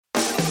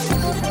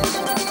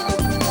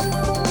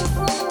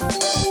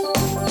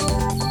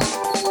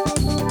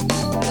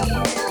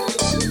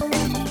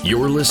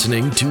You're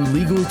listening to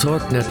Legal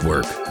Talk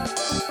Network.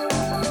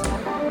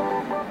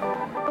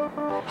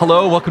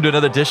 Hello, welcome to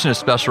another edition of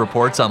Special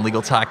Reports on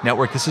Legal Talk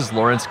Network. This is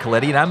Lawrence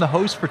Coletti, and I'm the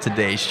host for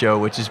today's show,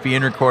 which is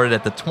being recorded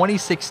at the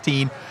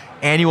 2016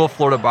 Annual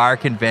Florida Bar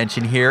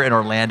Convention here in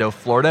Orlando,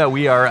 Florida.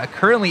 We are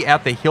currently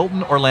at the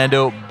Hilton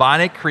Orlando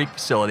Bonnet Creek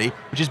facility,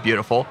 which is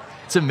beautiful.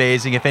 It's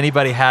amazing. If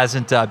anybody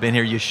hasn't been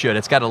here, you should.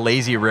 It's got a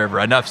lazy river.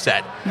 Enough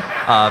said.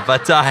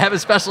 But I have a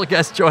special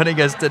guest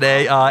joining us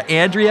today,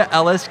 Andrea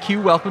Ellis.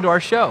 Q, welcome to our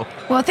show.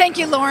 Well, thank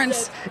you,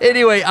 Lawrence.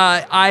 Anyway,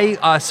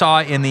 I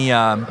saw in the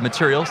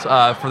materials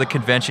for the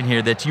convention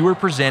here that you were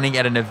presenting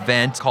at an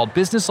event called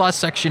Business Law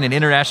Section and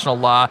International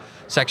Law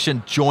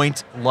Section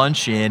Joint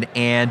Luncheon,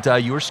 and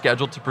you were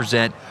scheduled to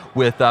present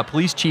with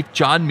Police Chief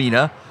John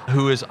Mina,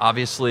 who is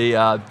obviously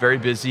very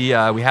busy.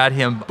 We had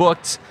him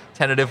booked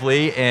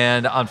tentatively,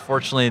 and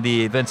unfortunately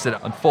the events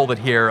that unfolded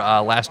here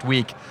last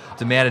week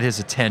demanded his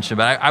attention.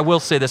 But I will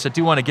say this, I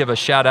do want to give a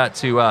shout out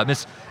to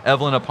Miss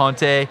Evelyn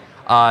Aponte.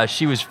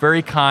 She was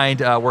very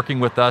kind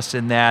working with us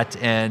in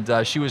that,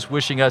 and she was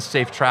wishing us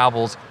safe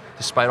travels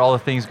despite all the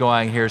things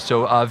going on here.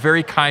 So a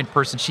very kind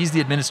person. She's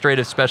the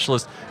administrative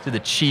specialist to the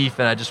chief,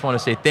 and I just want to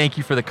say thank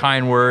you for the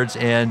kind words,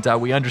 and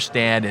we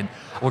understand, and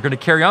we're going to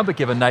carry on, but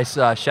give a nice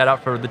shout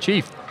out for the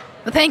chief.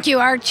 Well, thank you.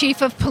 Our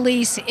chief of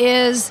police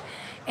is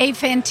a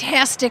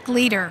fantastic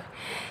leader.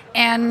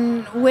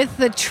 And with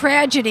the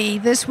tragedy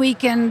this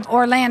week in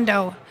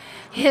Orlando,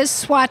 his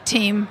SWAT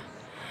team,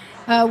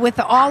 with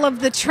all of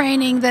the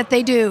training that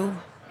they do,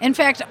 in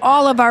fact,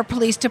 all of our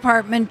police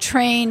department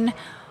train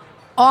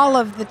all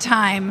of the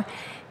time,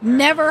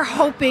 never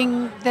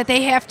hoping that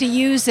they have to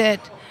use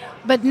it,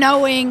 but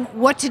knowing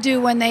what to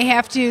do when they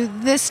have to.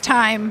 This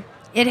time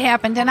it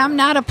happened. And I'm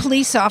not a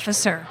police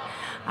officer.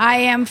 I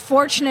am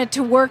fortunate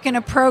to work in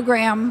a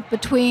program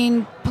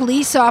between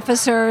police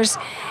officers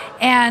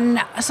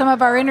and some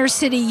of our inner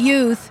city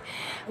youth,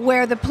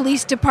 where the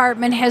police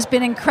department has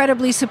been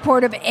incredibly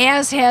supportive,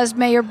 as has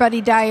Mayor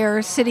Buddy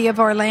Dyer, City of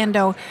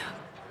Orlando.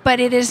 But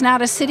it is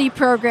not a city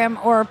program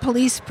or a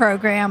police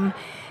program.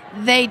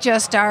 They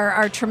just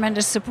are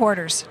tremendous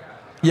supporters.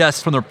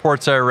 Yes, from the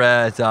reports I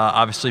read,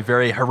 obviously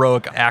very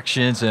heroic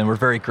actions, and we're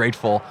very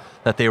grateful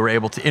that they were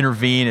able to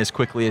intervene as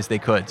quickly as they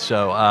could.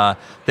 So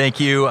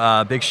thank you.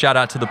 Big shout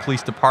out to the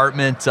police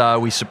department.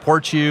 We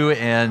support you,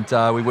 and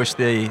we wish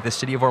the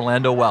city of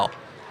Orlando well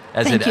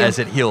as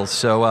it heals.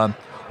 So,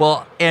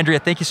 well, Andrea,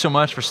 thank you so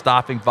much for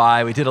stopping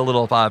by. We did a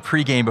little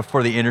pregame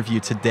before the interview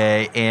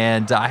today,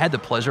 and I had the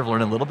pleasure of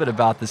learning a little bit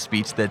about the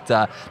speech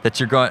that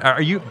you're going.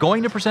 Are you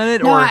going to present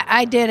it? No, or?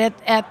 I did it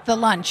at the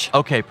lunch.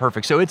 Okay,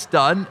 perfect. So it's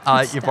done.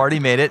 You've already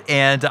made it,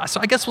 and so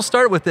I guess we'll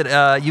start with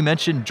it. You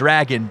mentioned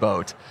Dragon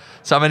Boat.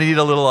 So I'm going to need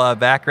a little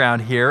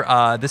background here.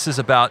 This is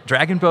about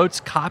dragon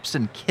boats, cops,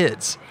 and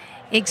kids.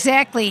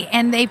 Exactly,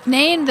 and they've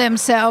named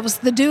themselves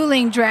the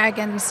Dueling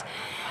Dragons.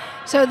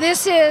 So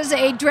this is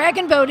a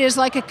dragon boat, is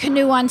like a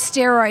canoe on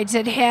steroids.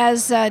 It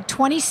has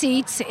 20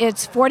 seats.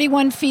 It's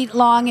 41 feet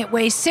long. It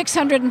weighs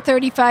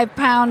 635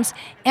 pounds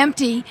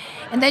empty.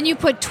 And then you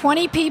put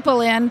 20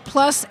 people in,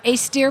 plus a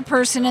steer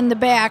person in the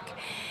back,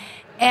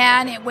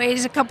 and it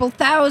weighs a couple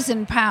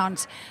thousand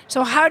pounds.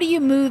 So how do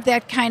you move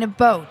that kind of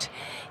boat?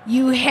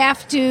 You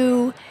have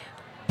to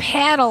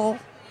paddle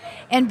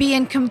and be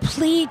in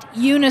complete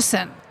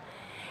unison.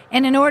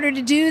 And in order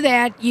to do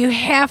that, you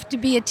have to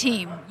be a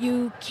team.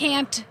 You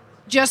can't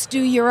just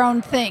do your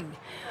own thing.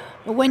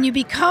 But when you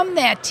become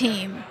that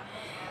team,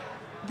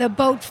 the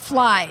boat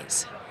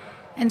flies.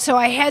 And so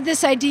I had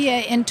this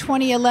idea in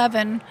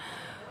 2011,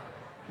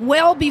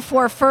 well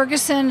before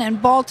Ferguson and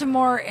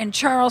Baltimore and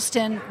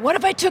Charleston. What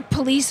if I took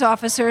police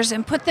officers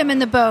and put them in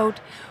the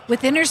boat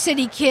with inner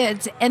city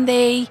kids, and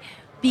they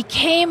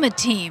became a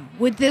team?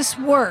 Would this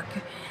work?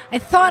 I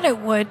thought it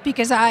would,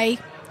 because I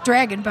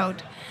dragon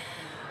boat.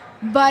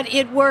 But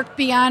it worked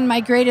beyond my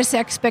greatest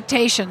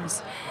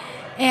expectations.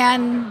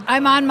 And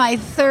I'm on my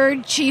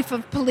third chief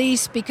of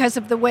police because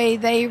of the way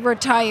they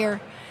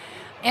retire.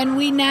 And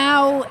we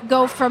now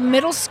go from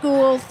middle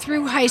school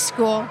through high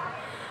school.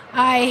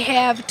 I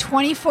have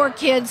 24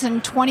 kids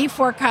and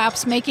 24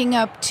 cops making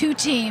up 2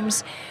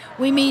 teams.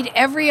 We meet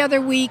every other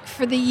week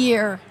for the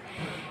year,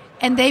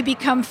 and they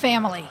become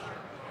family.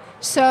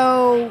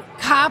 So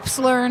cops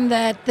learn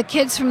that the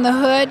kids from the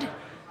hood,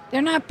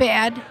 they're not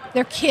bad.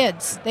 They're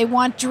kids. They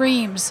want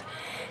dreams,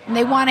 and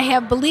they want to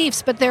have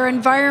beliefs, but their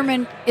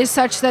environment is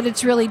such that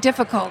it's really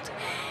difficult.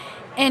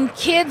 And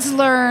kids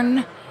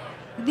learn,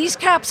 these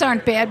cops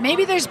aren't bad.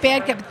 Maybe there's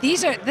bad cops,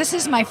 but this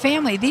is my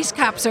family. These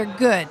cops are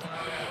good.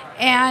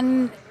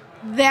 And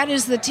that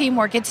is the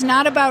teamwork. It's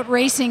not about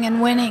racing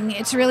and winning.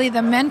 It's really the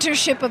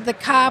mentorship of the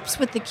cops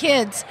with the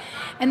kids,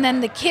 and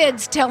then the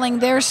kids telling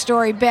their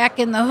story back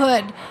in the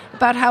hood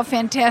about how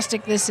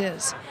fantastic this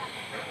is.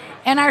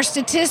 And our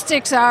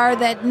statistics are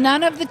that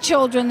none of the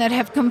children that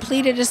have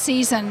completed a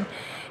season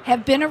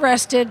have been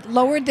arrested,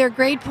 lowered their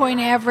grade point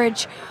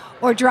average,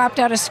 or dropped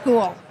out of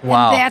school.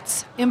 Wow. And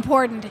that's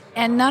important.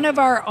 And none of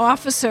our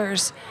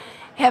officers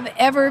have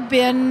ever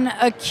been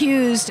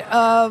accused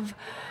of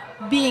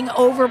being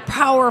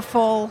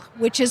overpowerful,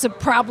 which is a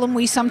problem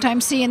we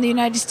sometimes see in the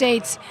United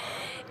States.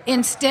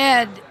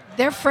 Instead,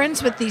 they're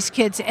friends with these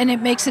kids, and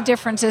it makes a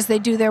difference as they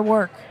do their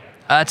work.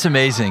 That's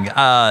amazing.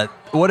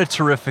 What a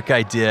terrific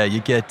idea. You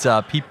get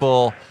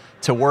people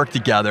to work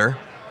together,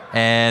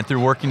 and through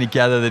working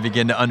together, they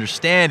begin to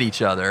understand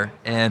each other.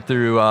 And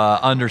through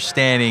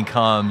understanding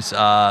comes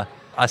a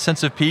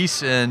sense of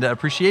peace and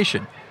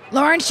appreciation.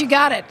 Lawrence, you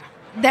got it.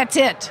 That's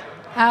it.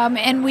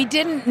 And we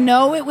didn't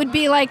know it would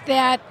be like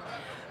that,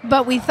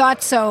 but we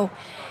thought so.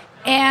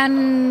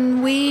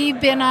 And we've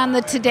been on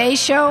the Today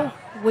Show.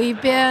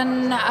 We've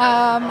been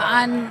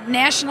on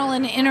national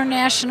and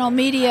international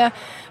media,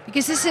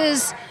 because this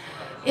is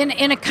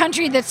in a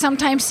country that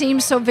sometimes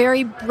seems so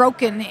very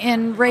broken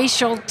in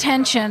racial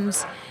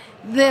tensions.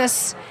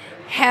 This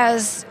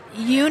has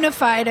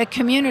unified a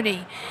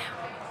community.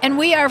 And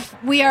we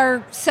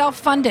are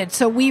self-funded,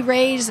 so we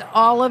raise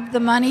all of the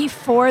money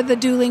for the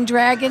Dueling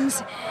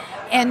Dragons.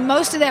 And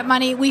most of that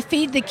money, we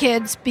feed the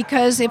kids,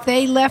 because if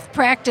they left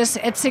practice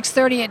at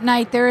 6:30 at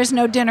night, there is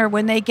no dinner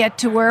when they get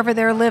to wherever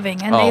they're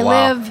living. And they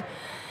live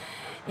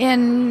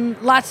in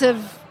lots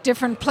of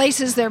different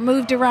places. They're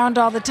moved around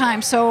all the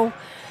time. So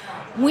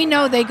we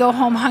know they go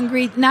home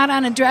hungry, not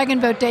on a Dragon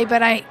Boat day,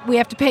 but we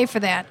have to pay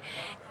for that.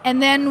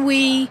 And then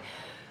we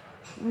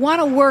want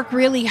to work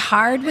really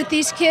hard with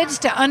these kids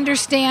to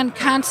understand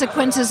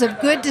consequences of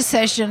good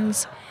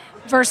decisions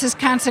versus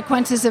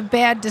consequences of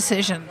bad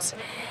decisions.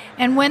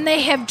 And when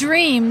they have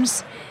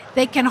dreams,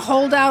 they can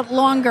hold out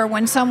longer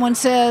when someone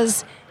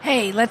says,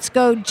 hey, let's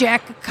go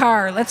jack a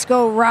car, let's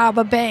go rob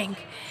a bank.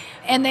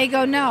 And they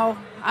go, no,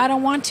 I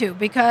don't want to,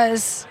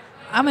 because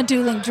I'm a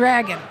Dueling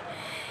Dragon.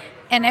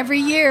 And every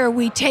year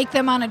we take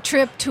them on a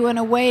trip to an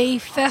away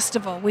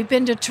festival. We've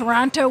been to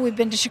Toronto, we've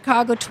been to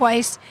Chicago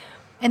twice,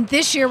 and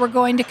this year we're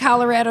going to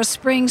Colorado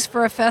Springs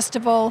for a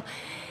festival.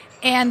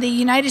 And the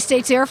United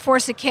States Air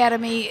Force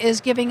Academy is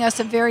giving us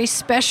a very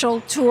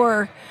special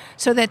tour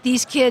so that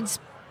these kids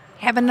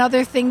have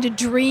another thing to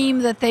dream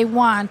that they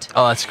want.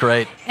 Oh, that's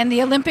great. And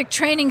the Olympic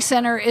Training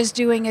Center is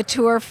doing a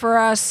tour for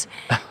us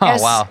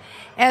wow.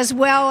 as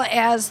well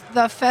as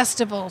the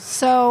festival.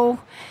 So,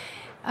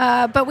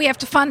 but we have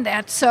to fund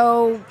that.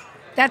 So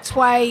that's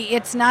why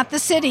it's not the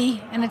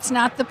city and it's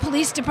not the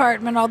police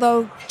department,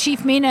 although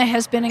Chief Mina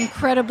has been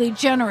incredibly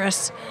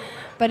generous.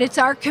 But it's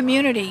our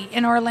community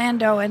in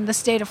Orlando and the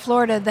state of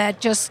Florida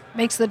that just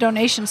makes the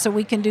donation so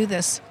we can do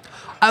this.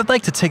 I would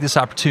like to take this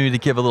opportunity to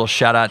give a little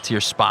shout out to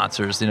your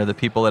sponsors, the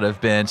people that have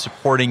been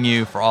supporting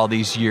you for all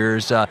these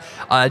years. I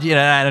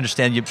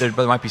understand there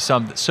might be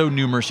some so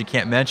numerous you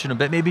can't mention them,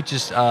 but maybe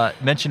just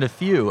mention a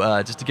few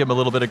just to give them a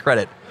little bit of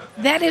credit.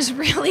 That is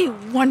really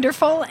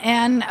wonderful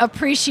and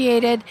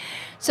appreciated.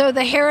 So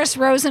the Harris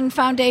Rosen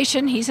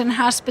Foundation, he's in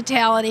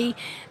hospitality.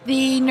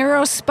 The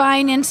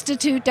Neurospine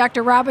Institute,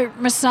 Dr. Robert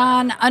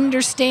Masson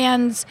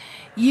understands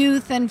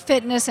youth and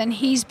fitness, and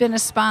he's been a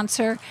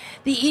sponsor.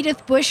 The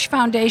Edith Bush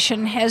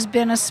Foundation has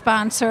been a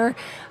sponsor.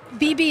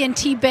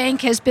 BB&T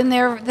Bank has been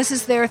there. This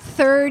is their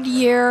third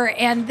year,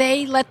 and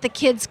they let the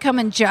kids come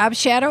and job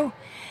shadow.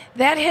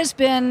 That has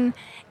been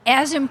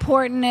as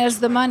important as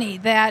the money,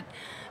 that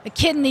a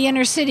kid in the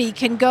inner city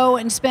can go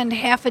and spend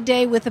half a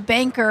day with a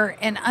banker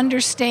and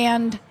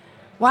understand,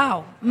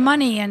 wow,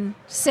 money and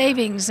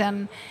savings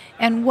and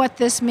what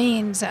this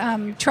means.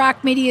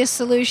 Troc Media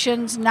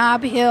Solutions,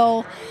 Nob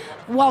Hill,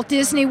 Walt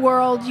Disney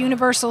World,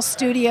 Universal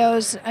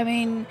Studios,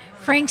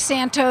 Frank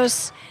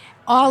Santos,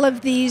 all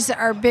of these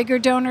are bigger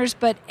donors,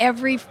 but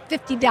every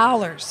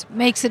 $50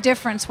 makes a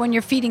difference when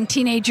you're feeding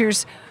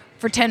teenagers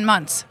for 10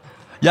 months.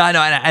 Yeah, I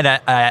know, and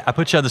I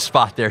put you on the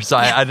spot there, so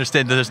I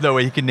understand that there's no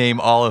way you can name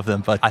all of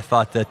them, but I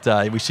thought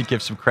that we should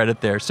give some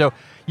credit there. So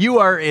you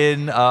are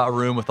in a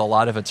room with a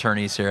lot of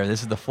attorneys here.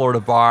 This is the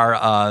Florida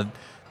Bar.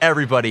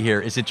 Everybody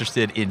here is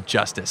interested in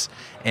justice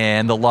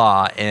and the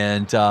law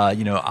and,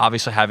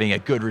 obviously having a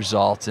good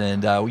result,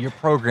 and your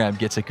program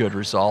gets a good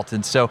result.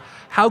 And so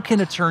how can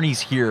attorneys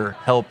here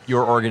help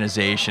your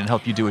organization,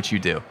 help you do what you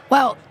do?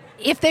 Well,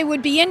 if they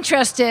would be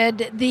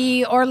interested,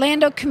 the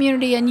Orlando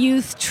Community and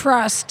Youth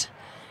Trust,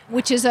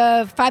 which is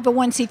a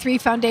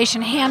 501c3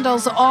 foundation,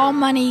 handles all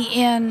money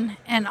in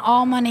and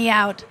all money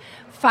out.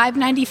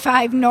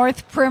 595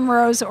 North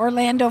Primrose,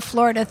 Orlando,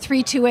 Florida,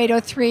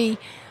 32803.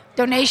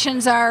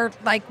 Donations are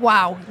like,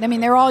 wow.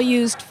 They're all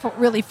used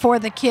for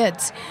the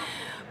kids.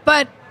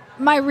 But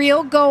my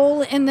real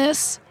goal in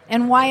this,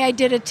 and why I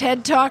did a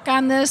TED Talk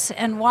on this,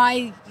 and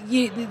why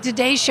the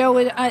Today Show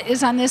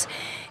is on this,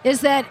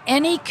 is that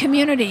any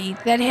community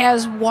that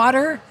has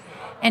water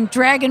and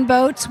dragon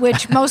boats,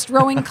 which most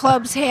rowing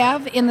clubs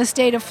have in the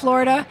state of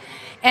Florida,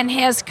 and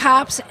has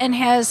cops and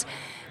has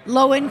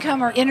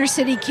low-income or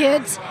inner-city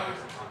kids,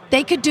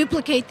 they could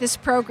duplicate this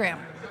program.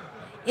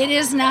 It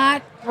is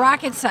not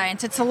rocket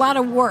science. It's a lot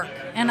of work.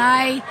 And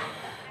I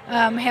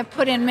have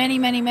put in many,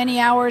 many, many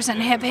hours and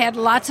have had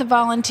lots of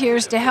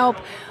volunteers to help.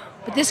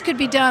 But this could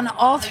be done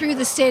all through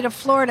the state of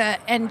Florida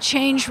and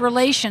change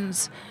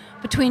relations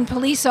between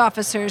police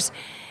officers.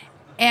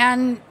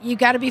 And you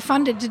got to be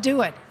funded to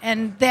do it.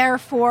 And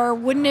therefore,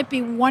 wouldn't it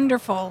be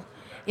wonderful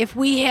if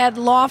we had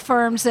law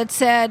firms that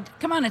said,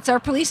 come on, it's our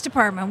police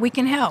department, we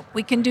can help,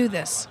 we can do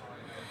this.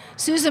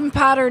 Susan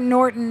Potter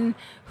Norton,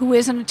 who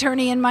is an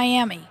attorney in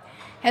Miami,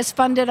 has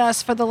funded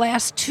us for the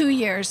last 2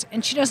 years,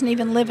 and she doesn't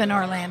even live in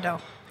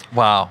Orlando.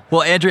 Wow.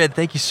 Well, Andrea,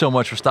 thank you so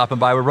much for stopping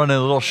by. We're running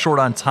a little short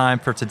on time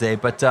for today,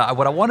 but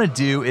what I want to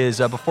do is,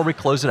 before we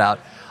close it out,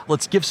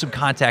 let's give some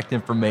contact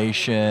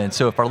information.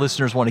 So if our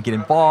listeners want to get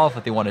involved,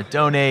 if they want to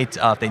donate,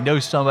 if they know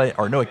somebody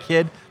or know a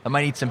kid that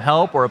might need some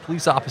help, or a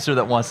police officer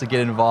that wants to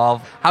get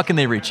involved, how can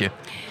they reach you?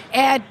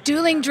 At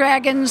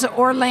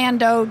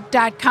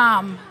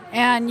duelingdragonsorlando.com.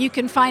 And you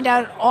can find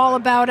out all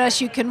about us.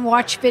 You can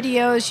watch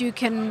videos. You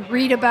can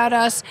read about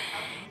us.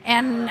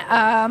 And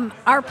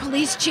our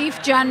police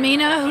chief, John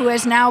Mina, who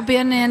has now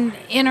been in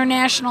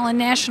international and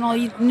national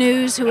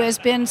news, who has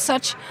been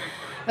such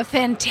a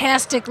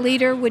fantastic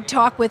leader, would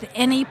talk with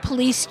any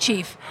police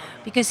chief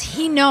because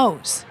he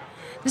knows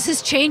this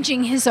is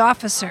changing his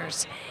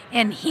officers.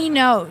 And he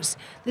knows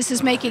this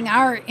is making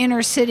our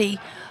inner city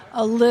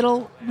a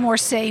little more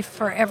safe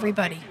for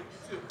everybody.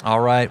 All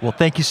right. Well,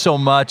 thank you so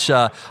much.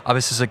 Obviously,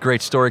 this is a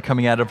great story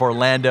coming out of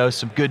Orlando.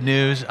 Some good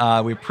news.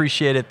 We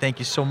appreciate it. Thank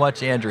you so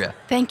much, Andrea.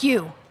 Thank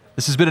you.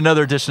 This has been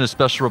another edition of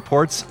Special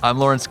Reports. I'm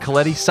Lawrence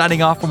Coletti,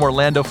 signing off from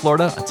Orlando,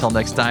 Florida. Until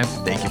next time,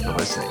 thank you for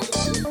listening.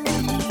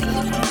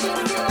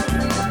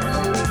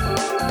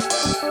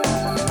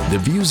 The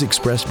views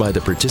expressed by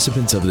the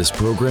participants of this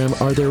program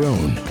are their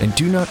own and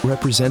do not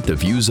represent the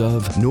views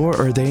of, nor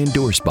are they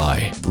endorsed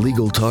by,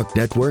 Legal Talk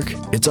Network,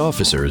 its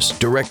officers,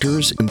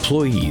 directors,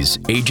 employees,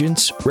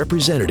 agents,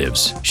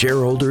 representatives,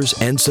 shareholders,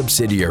 and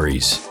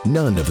subsidiaries.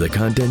 None of the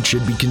content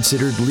should be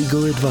considered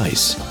legal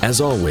advice.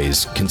 As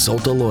always,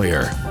 consult a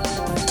lawyer.